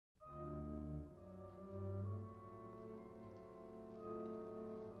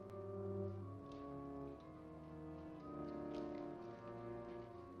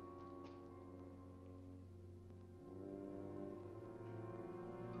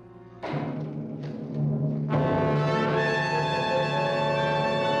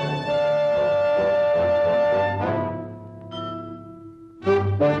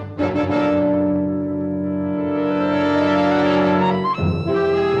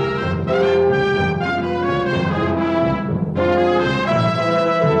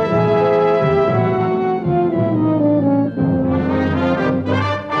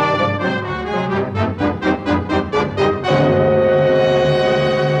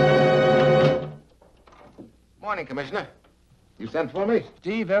Morning, Commissioner. You sent for me?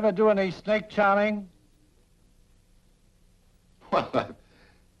 Steve, ever do any snake charming? Well, I've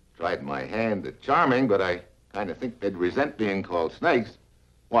tried my hand at charming, but I kind of think they'd resent being called snakes.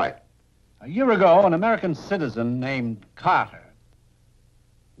 Why? A year ago, an American citizen named Carter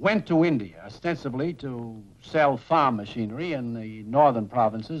went to India, ostensibly to sell farm machinery in the northern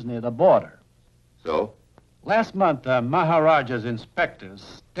provinces near the border. So? Last month, Maharaja's inspectors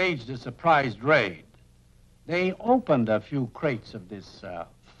staged a surprise raid. They opened a few crates of this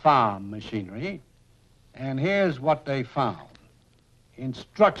farm machinery, and here's what they found.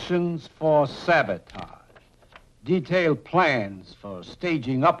 Instructions for sabotage, detailed plans for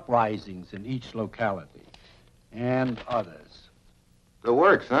staging uprisings in each locality, and others. Good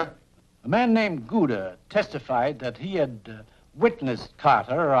works, huh? A man named Gouda testified that he had witnessed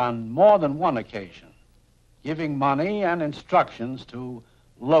Carter on more than one occasion, giving money and instructions to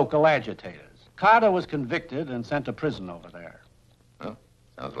local agitators. Carter was convicted and sent to prison over there. Well,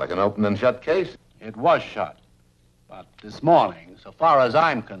 sounds like an open and shut case. It was shut. But this morning, so far as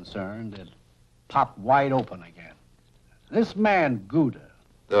I'm concerned, it popped wide open again. This man, Gouda.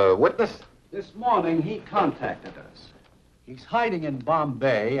 The witness? This morning, he contacted us. He's hiding in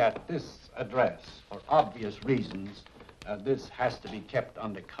Bombay at this address. For obvious reasons, this has to be kept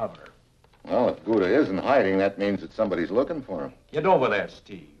undercover. Well, if Gouda isn't hiding, that means that somebody's looking for him. Get over there,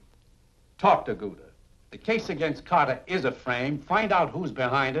 Steve. Talk to Gouda. The case against Carter is a frame. Find out who's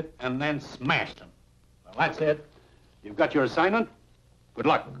behind it, and then smash them. Well, that's it. You've got your assignment. Good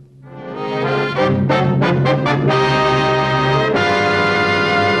luck.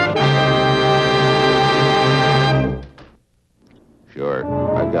 Sure,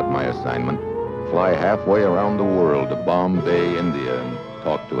 I've got my assignment. Fly halfway around the world to Bombay, India, and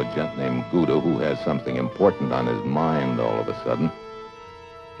talk to a gent named Gouda who has something important on his mind all of a sudden.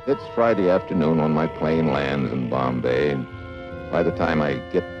 It's Friday afternoon when my plane lands in Bombay, and by the time I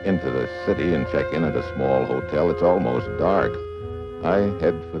get into the city and check in at a small hotel, it's almost dark. I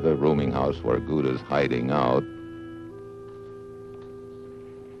head for the rooming house where Gouda's hiding out.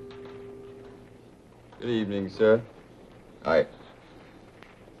 Good evening, sir. Hi.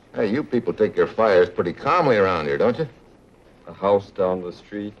 Hey, you people take your fires pretty calmly around here, don't you? A house down the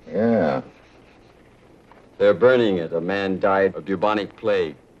street. Yeah. They're burning it. A man died of bubonic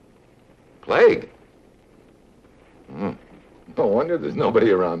plague. Plague? No wonder there's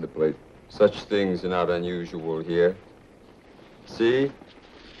nobody around the place. Such things are not unusual here. See?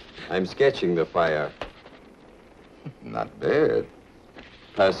 I'm sketching the fire. Not bad.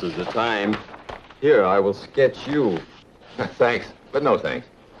 Passes the time. Here, I will sketch you. Thanks, but no thanks.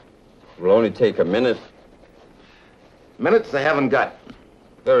 It will only take a minute. Minutes they haven't got.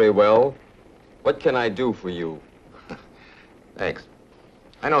 Very well. What can I do for you? Thanks.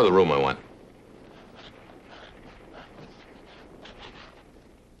 I know the room I want.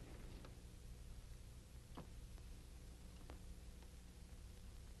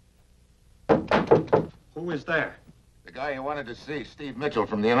 Who is there? The guy you wanted to see, Steve Mitchell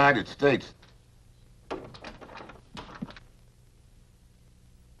from the United States.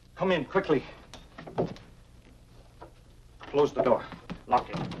 Come in, quickly. Close the door. Lock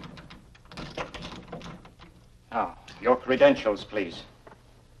it. Now, your credentials, please.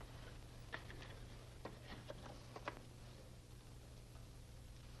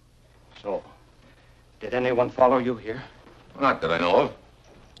 So, did anyone follow you here? Not that I know of.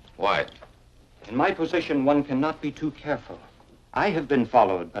 Why? In my position, one cannot be too careful. I have been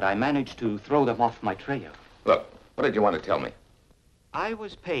followed, but I managed to throw them off my trail. Look, what did you want to tell me? I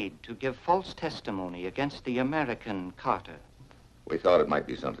was paid to give false testimony against the American Carter. We thought it might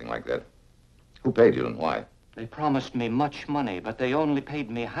be something like that. Who paid you and why? They promised me much money, but they only paid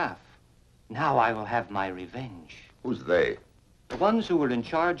me half. Now I will have my revenge. Who's they? The ones who were in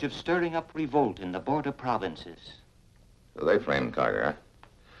charge of stirring up revolt in the border provinces. So they framed Carter, huh?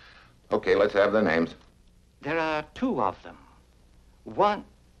 Okay, let's have their names. There are two of them. One...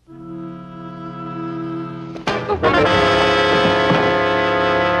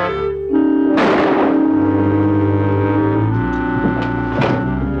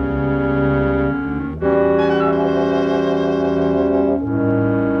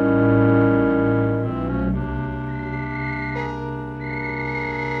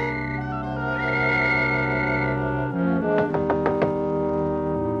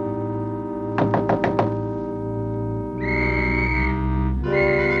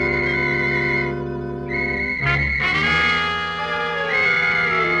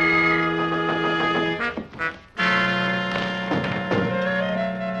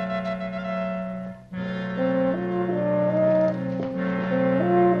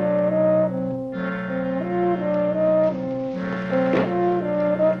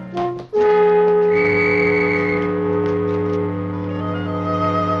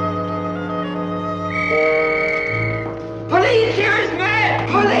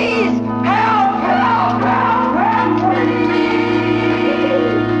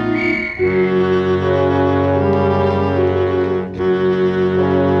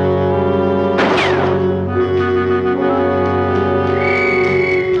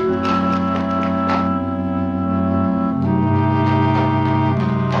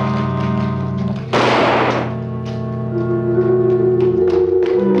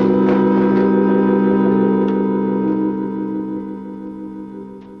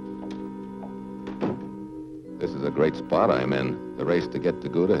 is a great spot I'm in. The race to get to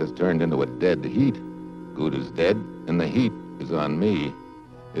Gouda has turned into a dead heat. Gouda's dead, and the heat is on me.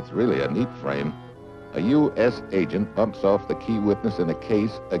 It's really a neat frame. A U.S. agent bumps off the key witness in a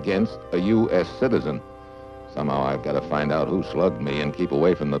case against a U.S. citizen. Somehow I've got to find out who slugged me and keep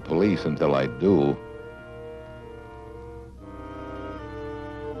away from the police until I do.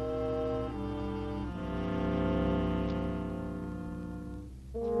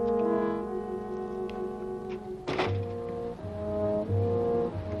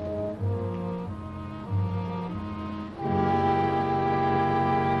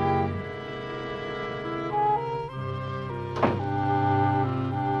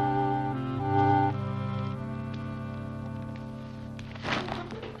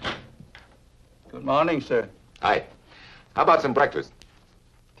 Good morning, sir. Hi. How about some breakfast?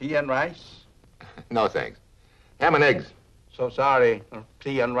 Tea and rice? No, thanks. Ham and eggs. So sorry.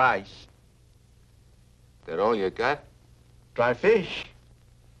 Tea and rice. That all you got? Dry fish?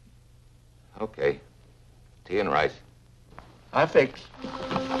 Okay. Tea and rice. I fix.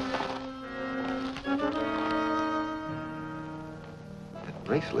 That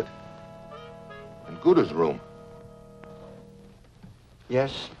bracelet. In Gouda's room.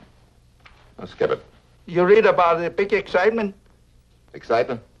 Yes. I'll skip it. You read about the big excitement?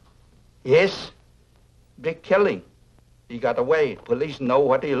 Excitement? Yes. Big killing. He got away. Police know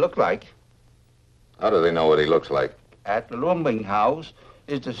what he looked like. How do they know what he looks like? At the rooming house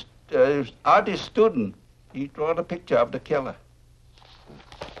is the artist student. He drew a picture of the killer.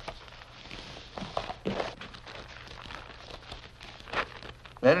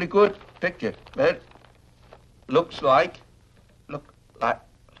 Very good picture. Very looks like. Look like.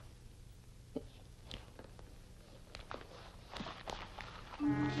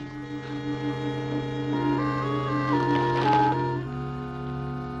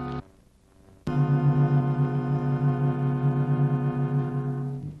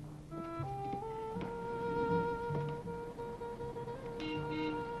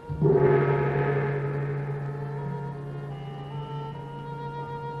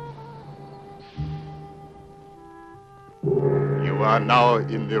 You are now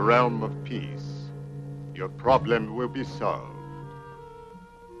in the realm of peace. Your problem will be solved.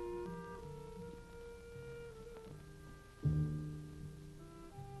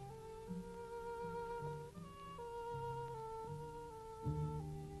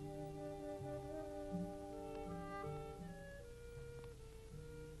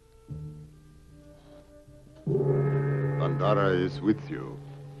 Bandara is with you.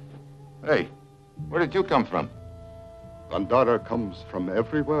 Hey, where did you come from? Bandara comes from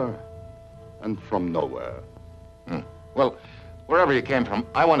everywhere and from nowhere. Well, wherever you came from,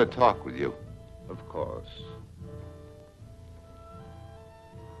 I want to talk with you. Of course.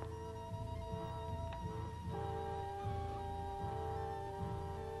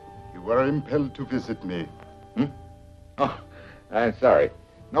 You were impelled to visit me. Oh, I'm sorry.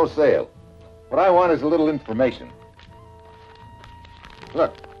 No sale. What I want is a little information.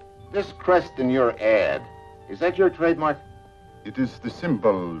 Look, this crest in your ad, is that your trademark? It is the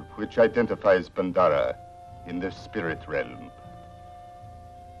symbol which identifies Bandara in the spirit realm.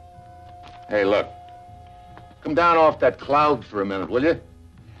 Hey, look. Come down off that cloud for a minute, will you?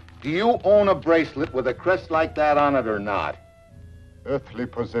 Do you own a bracelet with a crest like that on it or not? Earthly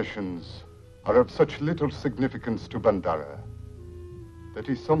possessions are of such little significance to Bandara that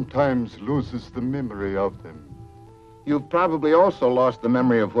he sometimes loses the memory of them. You've probably also lost the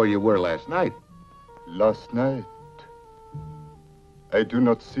memory of where you were last night. Last night, I do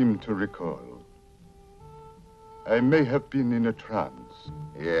not seem to recall. I may have been in a trance.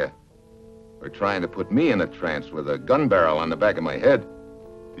 Yeah. Or trying to put me in a trance with a gun barrel on the back of my head.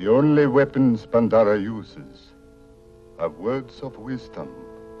 The only weapons Bandara uses are words of wisdom.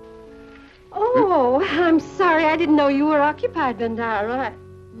 Oh, I'm sorry. I didn't know you were occupied, Bandara.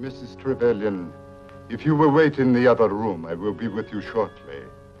 Mrs. Trevelyan, if you will wait in the other room, I will be with you shortly.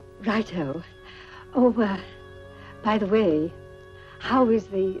 Righto. Oh, by the way, how is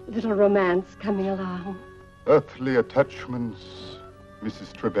the little romance coming along? Earthly attachments,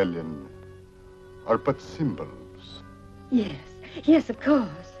 Mrs. Trevelyan, are but symbols. Yes, of course.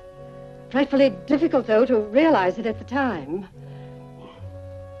 Frightfully difficult, though, to realize it at the time.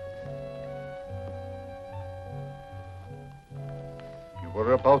 You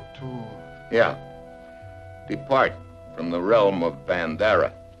were about to... Yeah. Depart from the realm of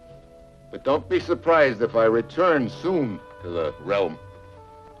Bandara. But don't be surprised if I return soon to the realm.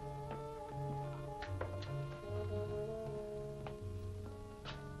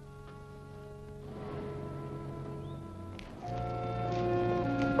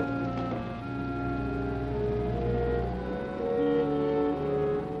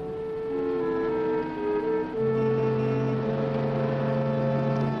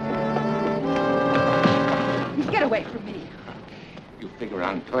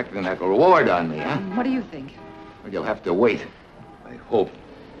 collecting that reward on me, huh? What do you think? Well, you'll have to wait. I hope.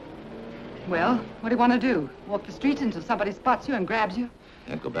 Well, what do you want to do? Walk the streets until somebody spots you and grabs you?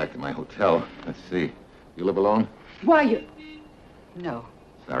 Can't go back to my hotel. Let's see. You live alone? Why, you... No.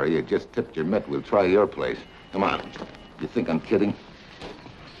 Sorry, you just tipped your mitt. We'll try your place. Come on. You think I'm kidding?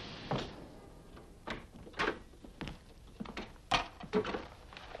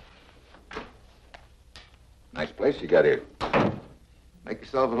 Nice place you got here. Make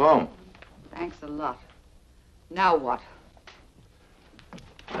yourself at home. Thanks a lot. Now what?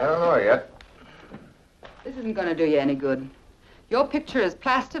 I don't know yet. This isn't going to do you any good. Your picture is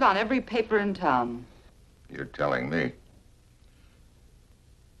plastered on every paper in town. You're telling me.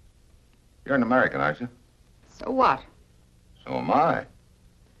 You're an American, aren't you? So what? So am I.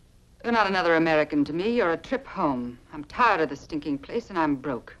 You're not another American to me. You're a trip home. I'm tired of the stinking place and I'm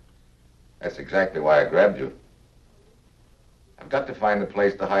broke. That's exactly why I grabbed you. I've got to find a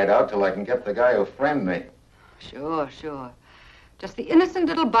place to hide out till I can get the guy who framed me. Sure, sure. Just the innocent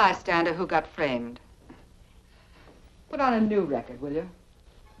little bystander who got framed. Put on a new record, will you?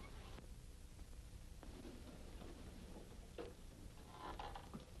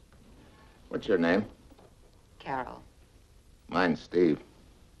 What's your name? Carol. Mine's Steve.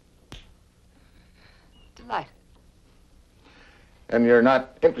 Delighted. And you're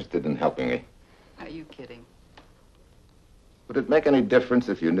not interested in helping me. Are you kidding? Would it make any difference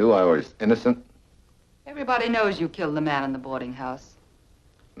if you knew I was innocent? Everybody knows you killed the man in the boarding house.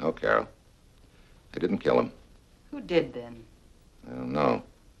 No, Carol. I didn't kill him. Who did then? I don't know.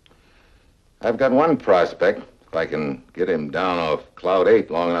 I've got one prospect. If I can get him down off Cloud 8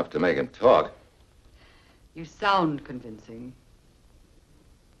 long enough to make him talk. You sound convincing.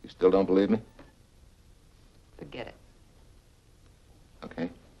 You still don't believe me? Forget it. Okay.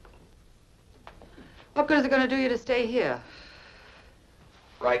 What good is it going to do you to stay here?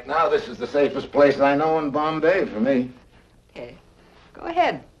 Right now, this is the safest place I know in Bombay for me. Okay. Go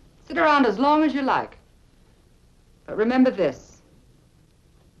ahead. Sit around as long as you like. But remember this.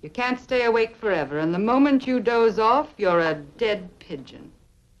 You can't stay awake forever, and the moment you doze off, you're a dead pigeon.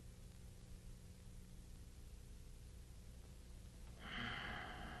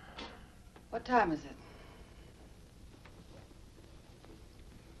 What time is it?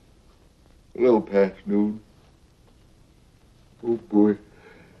 A little past noon. Oh, boy.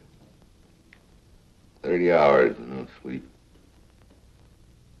 30 hours and no sleep.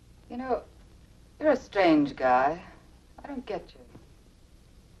 You know, you're a strange guy. I don't get you.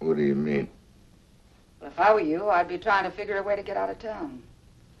 What do you mean? Well, if I were you, I'd be trying to figure a way to get out of town.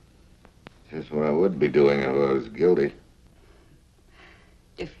 Just what I would be doing if I was guilty.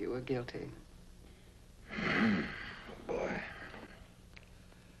 If you were guilty. Boy.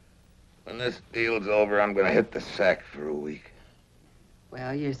 When this deal's over, I'm gonna hit the sack for a week.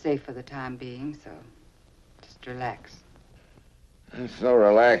 Well, you're safe for the time being, so just relax. I'm so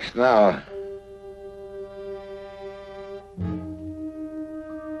relaxed now.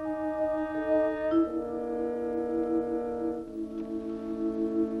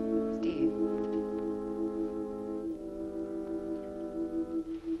 Steve.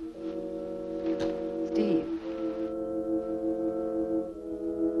 Steve.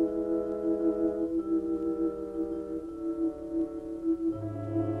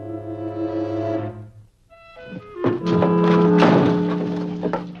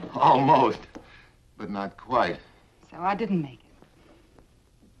 Almost, but not quite. So I didn't make it.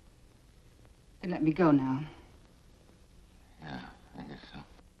 You let me go now. Yeah, I guess so.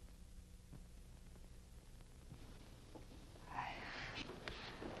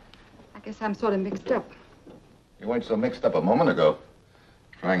 I guess I'm sort of mixed up. You weren't so mixed up a moment ago.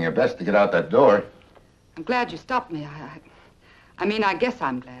 Trying your best to get out that door. I'm glad you stopped me. I mean, I guess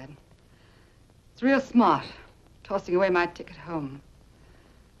I'm glad. It's real smart, tossing away my ticket home.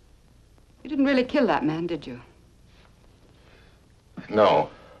 You didn't really kill that man, did you?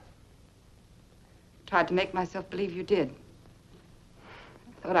 No. Tried to make myself believe you did.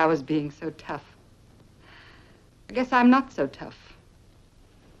 I thought I was being so tough. I guess I'm not so tough.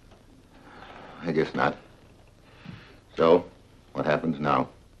 I guess not. So, what happens now?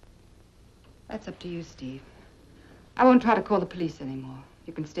 That's up to you, Steve. I won't try to call the police anymore.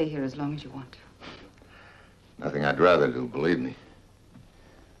 You can stay here as long as you want to. Nothing I'd rather do, believe me.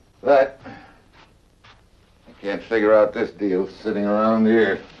 But I can't figure out this deal sitting around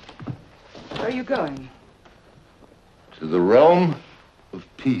here. Where are you going? To the realm of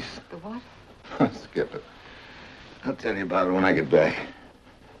peace. The what? Skip it. I'll tell you about it when I get back.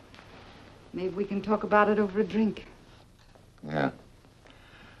 Maybe we can talk about it over a drink. Yeah.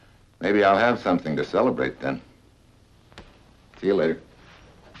 Maybe I'll have something to celebrate then. See you later.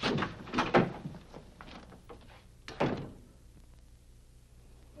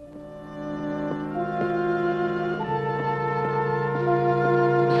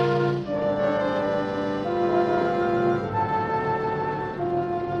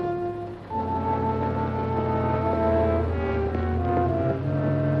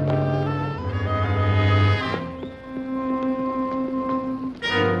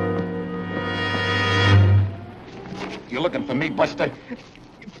 You looking for me, Buster?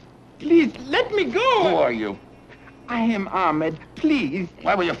 Please, let me go! Who are you? I am Ahmed. Please.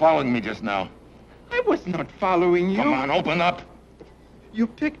 Why were you following me just now? I was not following you. Come on, open up. Your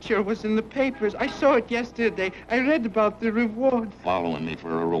picture was in the papers. I saw it yesterday. I read about the reward. Following me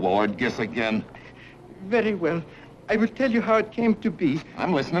for a reward? Guess again. Very well. I will tell you how it came to be.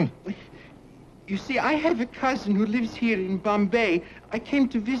 I'm listening. You see, I have a cousin who lives here in Bombay. I came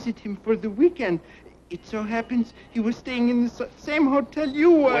to visit him for the weekend. It so happens he was staying in the same hotel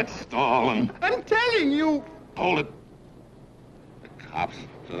you were. Quit stalling. I'm telling you. Hold it. The cops.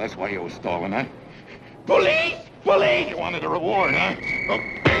 So that's why you were stalling, huh? Police! Police! You wanted a reward, huh?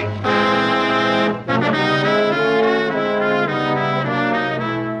 Okay.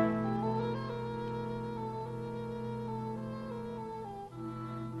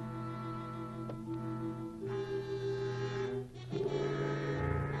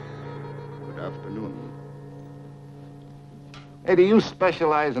 Good afternoon. Hey, do you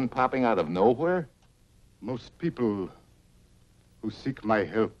specialize in popping out of nowhere? Most people who seek my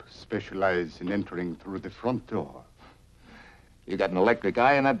help specialize in entering through the front door. You got an electric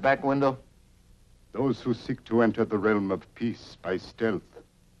eye in that back window? Those who seek to enter the realm of peace by stealth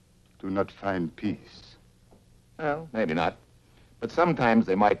do not find peace. Well, maybe not. But sometimes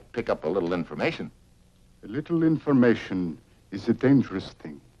they might pick up a little information. A little information is a dangerous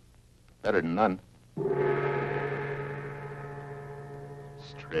thing. Better than none.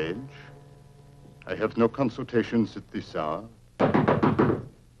 Strange. I have no consultations at this hour.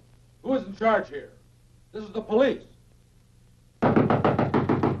 Who is in charge here? This is the police.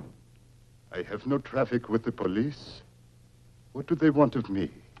 I have no traffic with the police. What do they want of me?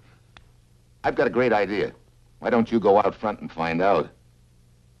 I've got a great idea. Why don't you go out front and find out?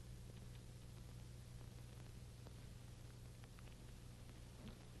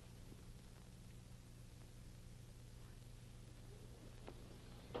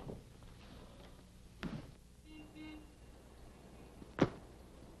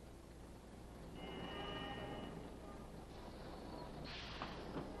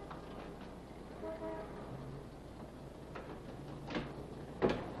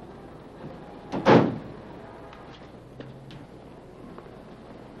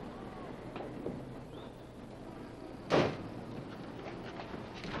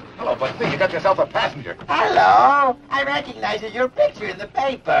 Hello, Buster. You got yourself a passenger. Hello. I recognize your picture in the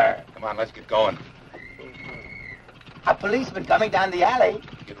paper. Come on, let's get going. A policeman coming down the alley.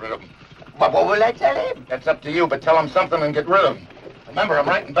 Get rid of him. What will I tell him? That's up to you, but tell him something and get rid of him. Remember, I'm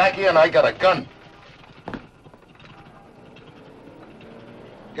right in back here and I got a gun.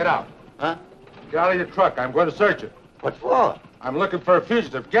 Get out. Huh? Get out of your truck. I'm going to search it. What for? I'm looking for a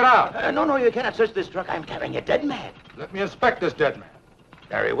fugitive. Get out. No, you cannot search this truck. I'm carrying a dead man. Let me inspect this dead man.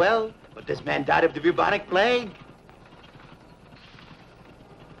 Very well, but this man died of the bubonic plague.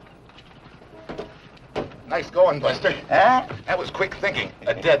 Nice going, Buster. Huh? That was quick thinking.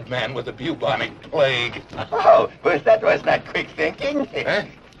 A dead man with the bubonic plague. Oh, but that was not quick thinking. Huh?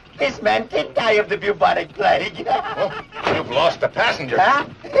 This man did die of the bubonic plague. Well, you've lost a passenger. Huh?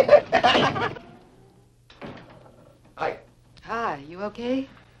 Hi. Hi, you okay?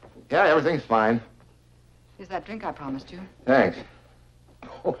 Yeah, everything's fine. Here's that drink I promised you. Thanks.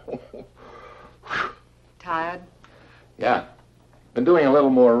 Tired? Yeah. Been doing a little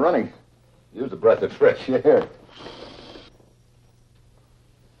more running. Use a breath of fresh air.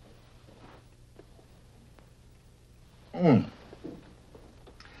 That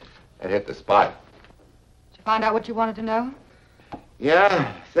hit the spot. Did you find out what you wanted to know?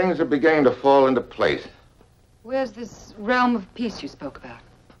 Yeah, things are beginning to fall into place. Where's this realm of peace you spoke about?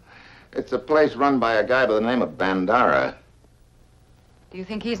 It's a place run by a guy by the name of Bandara. Do you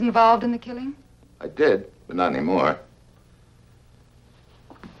think he's involved in the killing? I did, but not anymore.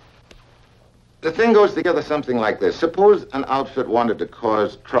 The thing goes together something like this. Suppose an outfit wanted to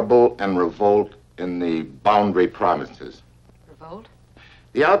cause trouble and revolt in the boundary provinces. Revolt?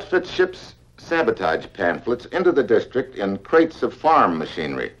 The outfit ships sabotage pamphlets into the district in crates of farm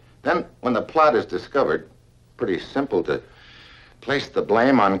machinery. Then, when the plot is discovered, pretty simple to place the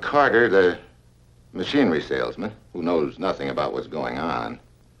blame on Carter, the machinery salesman, who knows nothing about what's going on.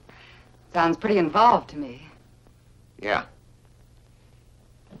 Sounds pretty involved to me. Yeah.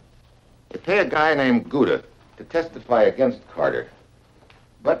 They pay a guy named Gouda to testify against Carter.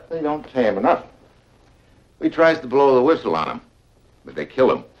 But they don't pay him enough. He tries to blow the whistle on him, but they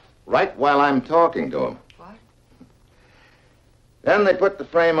kill him right while I'm talking to him. What? Then they put the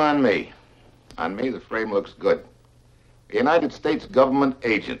frame on me. On me, the frame looks good. A United States government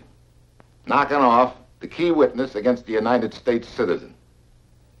agent, knocking off the key witness against the United States citizen.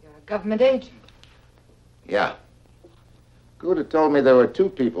 You're a government agent. Yeah. Gouda told me there were two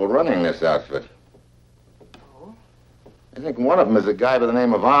people running this outfit. Oh? I think one of them is a guy by the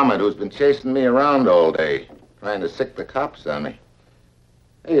name of Ahmed who's been chasing me around all day, trying to sick the cops on me.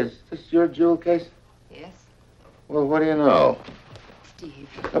 Hey, is this your jewel case? Yes. Well, what do you know? Steve.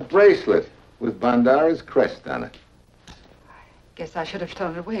 A bracelet with Bandara's crest on it. Guess I should have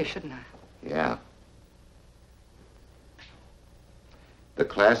thrown it away, shouldn't I? Yeah. The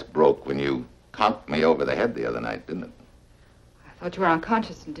clasp broke when you conked me over the head the other night, didn't it? I thought you were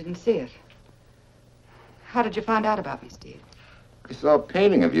unconscious and didn't see it. How did you find out about me, Steve? I saw a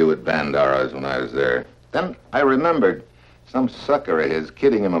painting of you at Bandara's when I was there. Then I remembered some sucker of his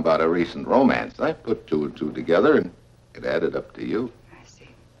kidding him about a recent romance. I put two and two together, and it added up to you. I see.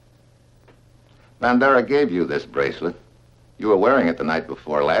 Bandara gave you this bracelet. You were wearing it the night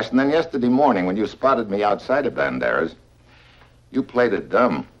before last, and then yesterday morning when you spotted me outside of Bandara's, you played it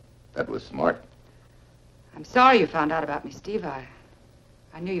dumb. That was smart. I'm sorry you found out about me, Steve. I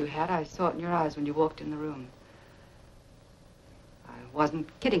knew you had. I saw it in your eyes when you walked in the room. I wasn't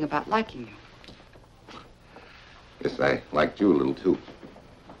kidding about liking you. Guess I liked you a little, too.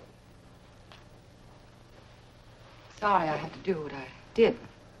 Sorry I had to do what I did.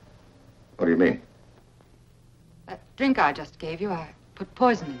 What do you mean? That drink I just gave you, I put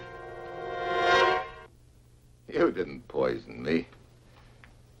poison in it. You didn't poison me.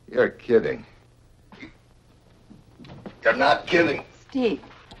 You're kidding. You're not kidding. Steve.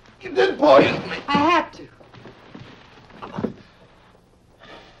 You did poison me. I had to.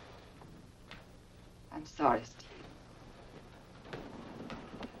 I'm sorry, Steve.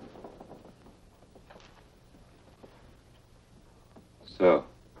 So,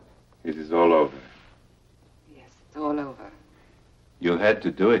 it is all over. Yes, it's all over. You had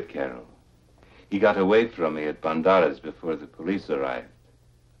to do it, Carol. He got away from me at Bandara's before the police arrived.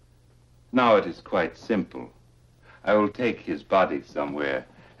 Now it is quite simple. I will take his body somewhere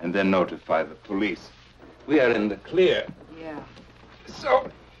and then notify the police. We are in the clear. Yeah. So,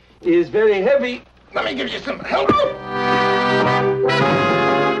 he is very heavy. Let me give you some help. Sit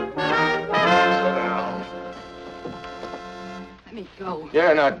down. Let me go.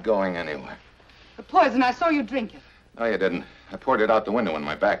 You're not going anywhere. The poison, I saw you drink it. No, you didn't. I poured it out the window when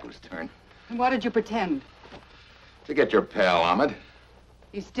my back was turned. And what did you pretend? To get your pal, Ahmed.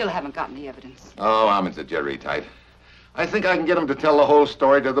 You still haven't gotten the evidence. Oh, Ahmed's a Jerry type. I think I can get him to tell the whole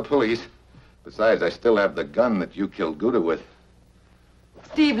story to the police. Besides, I still have the gun that you killed Gouda with.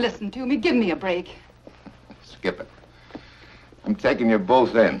 Steve, listen to me. Give me a break. Skip it. I'm taking you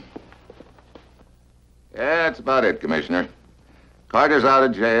both in. Yeah, that's about it, Commissioner. Carter's out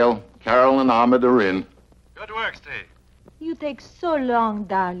of jail. Carol and Ahmed are in. Good work, Steve. You take so long,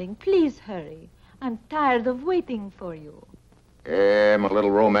 darling. Please hurry. I'm tired of waiting for you. Yeah, my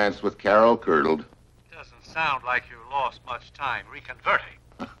little romance with Carol curdled. Doesn't sound like you lost much time reconverting.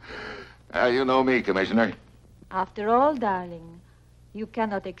 You know me, Commissioner. After all, darling, you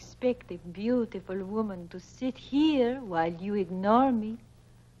cannot expect a beautiful woman to sit here while you ignore me.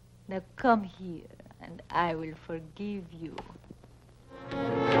 Now come here, and I will forgive you.